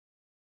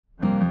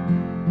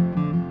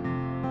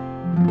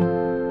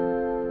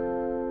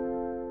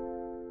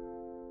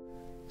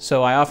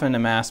So I often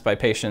am asked by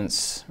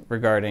patients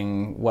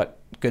regarding what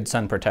good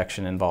sun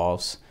protection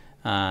involves.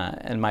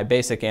 And my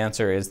basic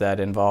answer is that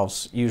it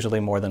involves usually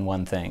more than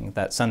one thing.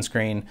 That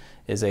sunscreen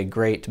is a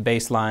great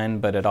baseline,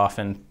 but it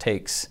often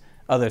takes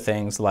other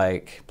things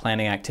like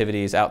planning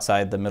activities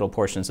outside the middle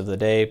portions of the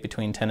day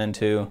between 10 and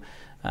 2,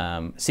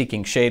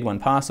 seeking shade when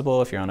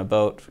possible if you're on a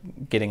boat,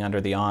 getting under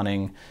the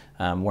awning,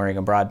 wearing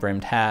a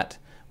broad-brimmed hat,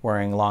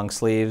 wearing long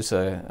sleeves,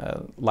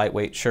 a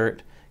lightweight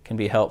shirt can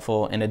be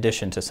helpful in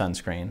addition to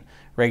sunscreen.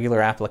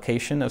 Regular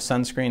application of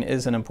sunscreen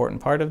is an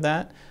important part of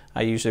that.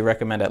 I usually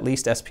recommend at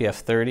least SPF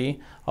 30,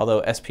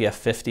 although SPF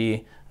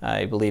 50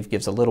 I believe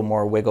gives a little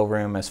more wiggle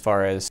room as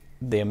far as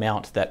the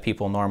amount that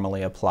people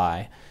normally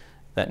apply.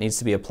 That needs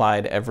to be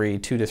applied every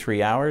 2 to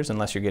 3 hours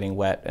unless you're getting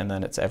wet, and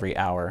then it's every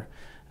hour.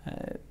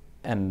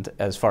 And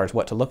as far as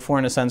what to look for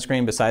in a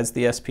sunscreen besides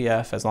the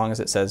SPF, as long as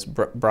it says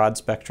broad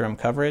spectrum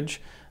coverage,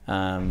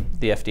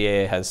 the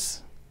FDA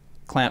has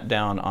clamped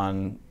down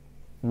on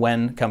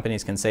when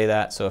companies can say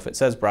that. So if it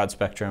says broad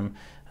spectrum,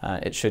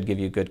 it should give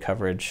you good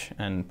coverage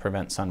and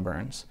prevent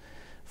sunburns.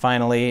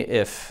 Finally,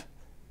 if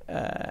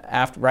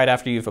right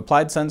after you've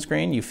applied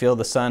sunscreen, you feel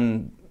the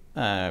sun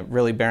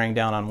really bearing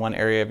down on one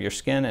area of your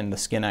skin and the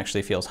skin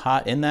actually feels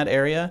hot in that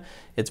area,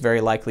 it's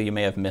very likely you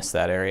may have missed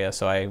that area.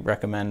 So I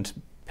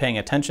recommend paying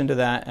attention to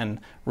that and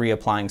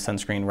reapplying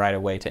sunscreen right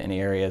away to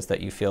any areas that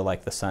you feel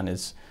like the sun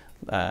is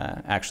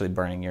actually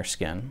burning your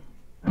skin.